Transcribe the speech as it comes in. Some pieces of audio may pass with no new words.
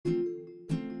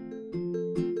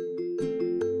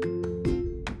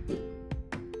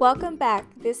Welcome back.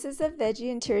 This is the Veggie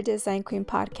Interior Design Queen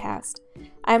podcast.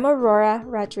 I'm Aurora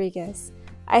Rodriguez.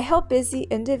 I help busy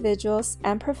individuals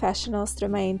and professionals through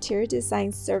my interior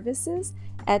design services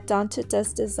at Dawn to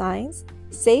Dusk Designs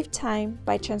save time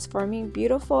by transforming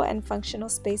beautiful and functional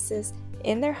spaces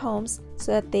in their homes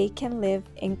so that they can live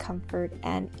in comfort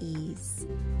and ease.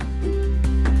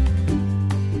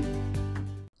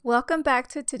 Welcome back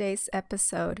to today's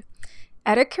episode.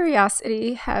 Out of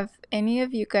curiosity, have any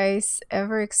of you guys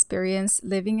ever experienced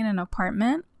living in an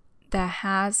apartment that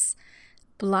has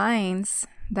blinds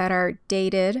that are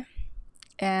dated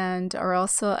and are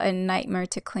also a nightmare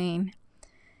to clean?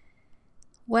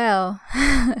 Well,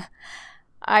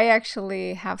 I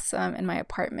actually have some in my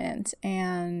apartment,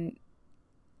 and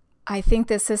I think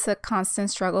this is a constant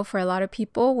struggle for a lot of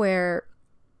people where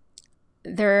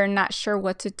they're not sure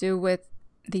what to do with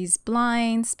these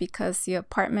blinds because the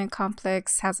apartment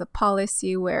complex has a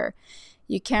policy where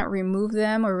you can't remove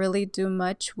them or really do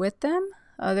much with them.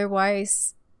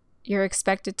 Otherwise, you're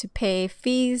expected to pay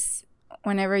fees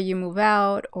whenever you move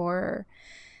out, or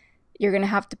you're going to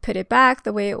have to put it back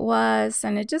the way it was.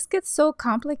 And it just gets so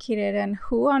complicated. And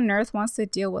who on earth wants to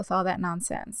deal with all that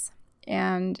nonsense?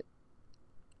 And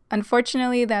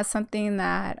unfortunately, that's something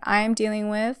that I'm dealing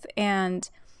with. And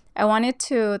I wanted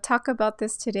to talk about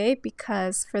this today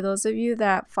because for those of you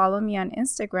that follow me on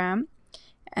Instagram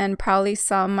and probably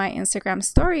saw my Instagram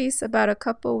stories about a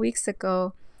couple weeks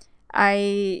ago,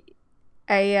 I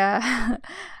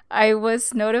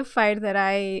was notified that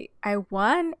I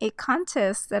won a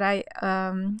contest that I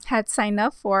had signed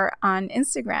up for on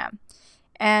Instagram.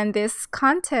 And this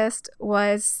contest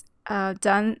was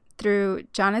done through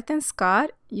Jonathan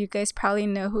Scott. You guys probably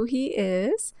know who he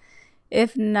is.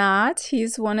 If not,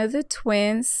 he's one of the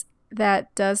twins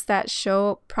that does that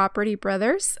show Property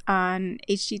Brothers on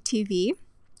HGTV.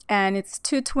 And it's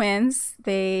two twins.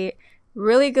 They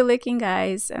really good looking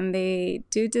guys, and they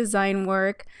do design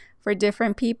work for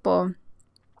different people.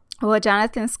 Well,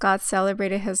 Jonathan Scott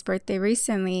celebrated his birthday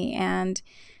recently, and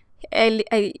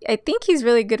I think he's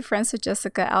really good friends with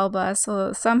Jessica Alba.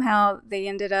 So somehow they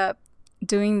ended up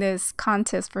doing this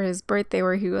contest for his birthday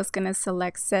where he was going to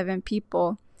select 7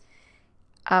 people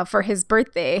for his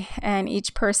birthday, and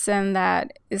each person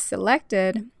that is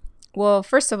selected, well,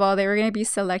 first of all, they were going to be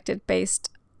selected based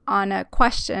on a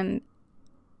question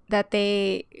that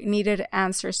they needed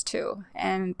answers to,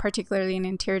 and particularly in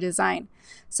interior design.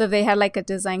 So if they had like a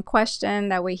design question,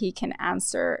 that way he can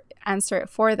answer it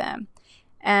for them.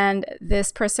 And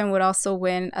this person would also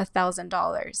win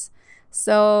 $1,000.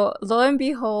 So lo and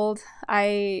behold,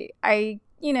 I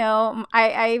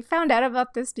found out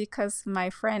about this because my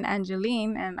friend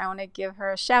Angeline, and I want to give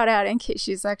her a shout out in case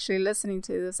she's actually listening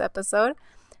to this episode.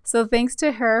 So thanks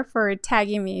to her for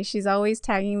tagging me. She's always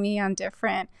tagging me on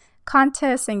different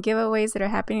contests and giveaways that are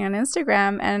happening on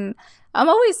Instagram. And I'm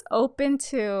always open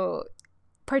to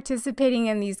participating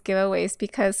in these giveaways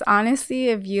because honestly,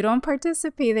 if you don't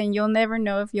participate, then you'll never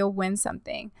know if you'll win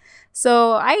something.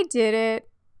 So I did it,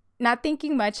 not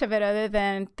thinking much of it other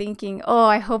than thinking, oh,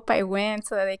 I hope I win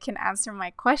so that they can answer my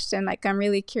question. Like, I'm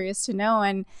really curious to know.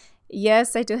 And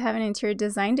yes, I do have an interior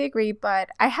design degree, but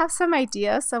I have some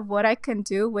ideas of what I can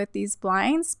do with these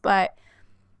blinds. But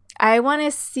I want to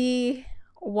see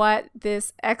what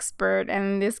this expert, and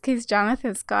in this case,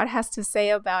 Jonathan Scott, has to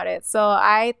say about it. So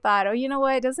I thought, oh, you know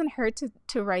what? It doesn't hurt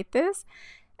to write this.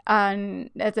 As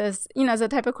a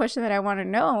type of question that I want to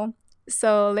know.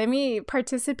 So let me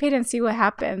participate and see what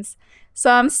happens. So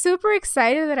I'm super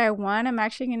excited that I won. I'm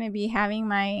actually going to be having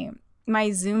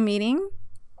my Zoom meeting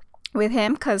with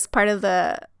him because part of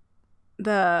the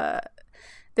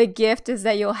gift is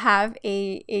that you'll have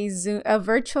a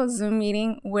virtual Zoom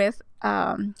meeting with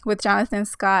Jonathan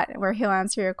Scott where he'll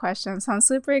answer your questions. So I'm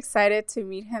super excited to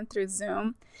meet him through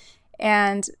Zoom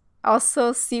and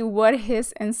also see what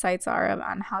his insights are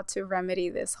on how to remedy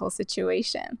this whole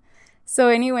situation. So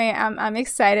anyway, I'm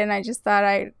excited, and I just thought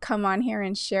I'd come on here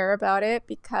and share about it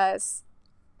because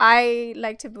I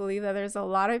like to believe that there's a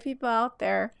lot of people out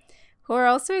there who are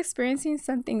also experiencing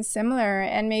something similar.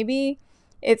 And maybe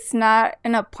it's not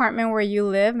an apartment where you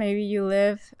live. Maybe you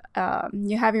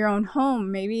have your own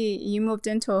home. Maybe you moved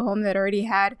into a home that already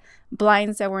had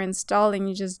blinds that were installed and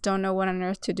you just don't know what on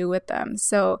earth to do with them.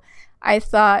 So I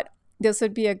thought this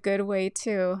would be a good way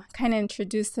to kind of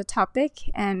introduce the topic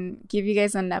and give you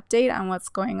guys an update on what's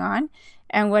going on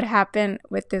and what happened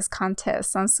with this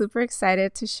contest. So I'm super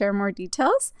excited to share more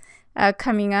details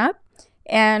coming up,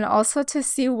 and also to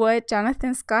see what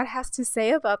Jonathan Scott has to say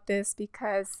about this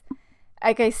because,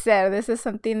 like I said, this is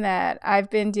something that I've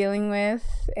been dealing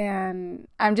with, and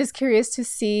I'm just curious to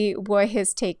see what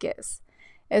his take is.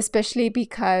 especially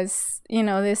because,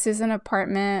 this is an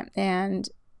apartment, and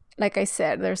like I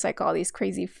said, there's like all these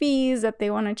crazy fees that they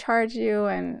want to charge you,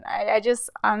 and I just,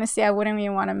 honestly, I wouldn't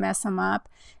even want to mess them up.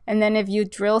 And then if you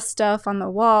drill stuff on the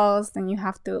walls, then you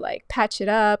have to like patch it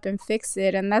up and fix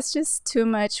it, and that's just too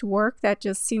much work. That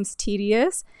just seems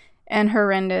tedious and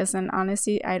horrendous, and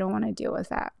honestly, I don't want to deal with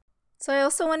that. So I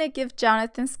also want to give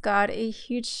Jonathan Scott a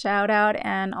huge shout out,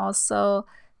 and also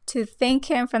to thank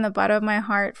him from the bottom of my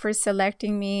heart for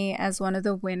selecting me as one of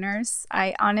the winners.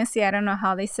 I don't know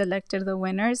how they selected the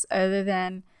winners, other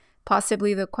than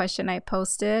possibly the question I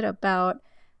posted about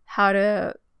how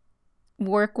to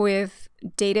work with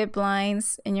dated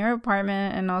blinds in your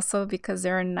apartment, and also because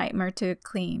they're a nightmare to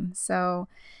clean. So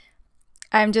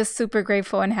I'm just super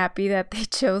grateful and happy that they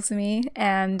chose me.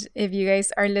 And if you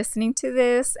guys are listening to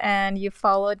this and you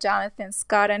follow Jonathan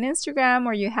Scott on Instagram,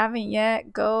 or you haven't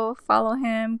yet, go follow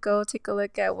him. Go take a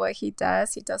look at what he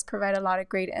does. He does provide a lot of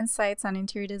great insights on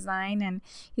interior design, and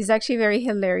he's actually very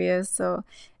hilarious. So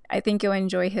I think you'll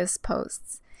enjoy his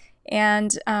posts.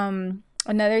 And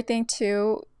another thing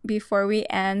too, before we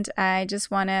end, I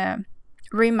just want to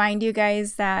remind you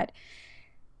guys that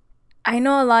I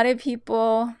know a lot of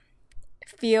people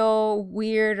feel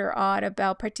weird or odd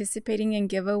about participating in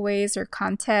giveaways or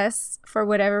contests for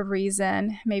whatever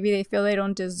reason. Maybe they feel they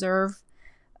don't deserve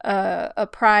a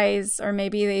prize, or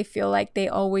maybe they feel like they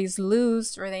always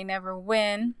lose or they never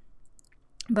win.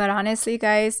 But honestly,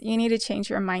 guys, you need to change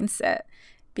your mindset,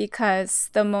 because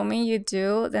the moment you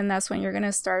do, then that's when you're going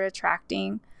to start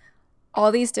attracting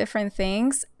all these different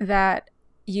things that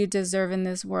you deserve in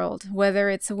this world, whether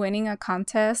it's winning a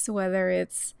contest, whether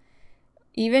it's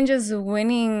even just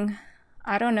winning,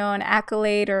 I don't know, an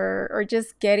accolade, or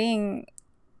just getting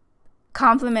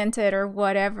complimented or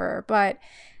whatever. But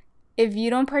if you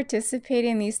don't participate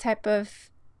in these type of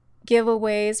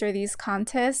giveaways or these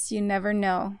contests, you never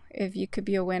know if you could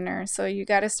be a winner. So you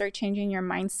got to start changing your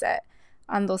mindset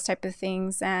on those type of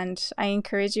things. And I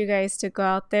encourage you guys to go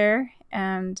out there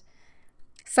and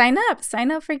sign up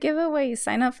for giveaways,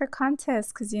 sign up for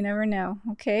contests, because you never know.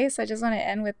 Okay, so I just want to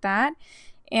end with that.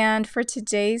 And for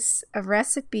today's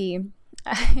recipe,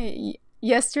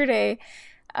 yesterday,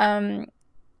 I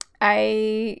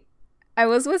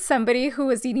was with somebody who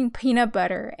was eating peanut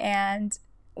butter, and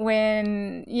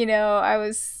when I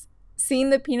was seeing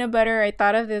the peanut butter, I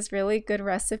thought of this really good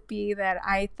recipe that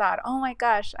I thought, oh my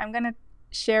gosh, I'm gonna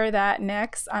share that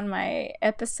next on my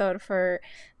episode for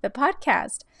the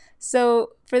podcast.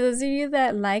 So for those of you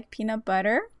that like peanut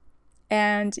butter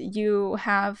and you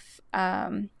have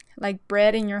like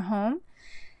bread in your home,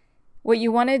 what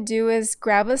you want to do is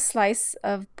grab a slice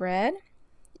of bread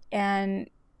and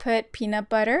put peanut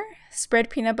butter, spread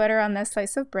peanut butter on that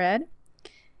slice of bread,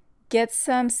 get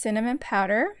some cinnamon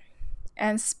powder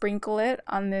and sprinkle it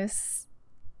on this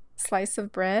slice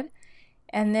of bread,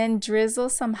 and then drizzle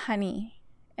some honey.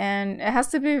 And it has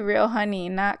to be real honey,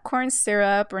 not corn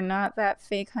syrup, or not that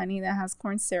fake honey that has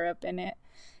corn syrup in it.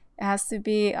 It has to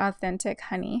be authentic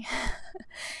honey.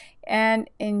 And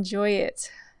enjoy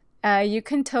it. You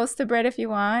can toast the bread if you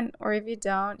want, or if you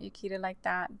don't, you can eat it like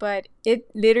that. But it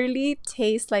literally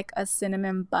tastes like a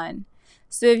cinnamon bun.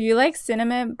 So if you like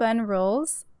cinnamon bun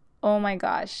rolls, oh my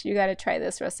gosh, you got to try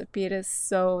this recipe. It is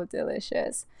so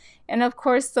delicious. And of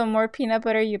course, the more peanut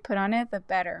butter you put on it, the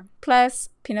better. Plus,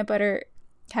 peanut butter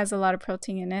has a lot of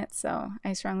protein in it, so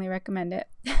I strongly recommend it.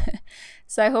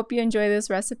 So I hope you enjoy this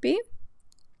recipe.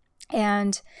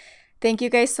 And thank you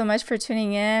guys so much for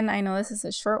tuning in. I know this is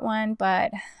a short one,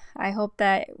 but I hope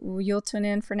that you'll tune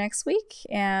in for next week.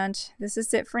 And this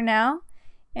is it for now.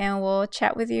 And we'll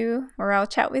chat with you, or I'll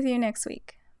chat with you next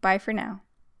week. Bye for now.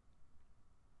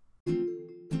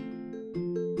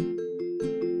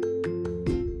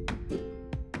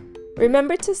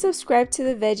 Remember to subscribe to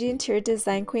the Veggie Interior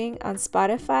Design Queen on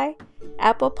Spotify,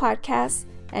 Apple Podcasts,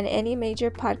 and any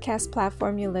major podcast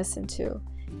platform you listen to.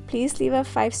 Please leave a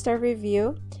 5-star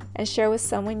review and share with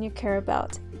someone you care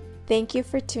about. Thank you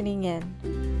for tuning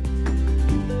in.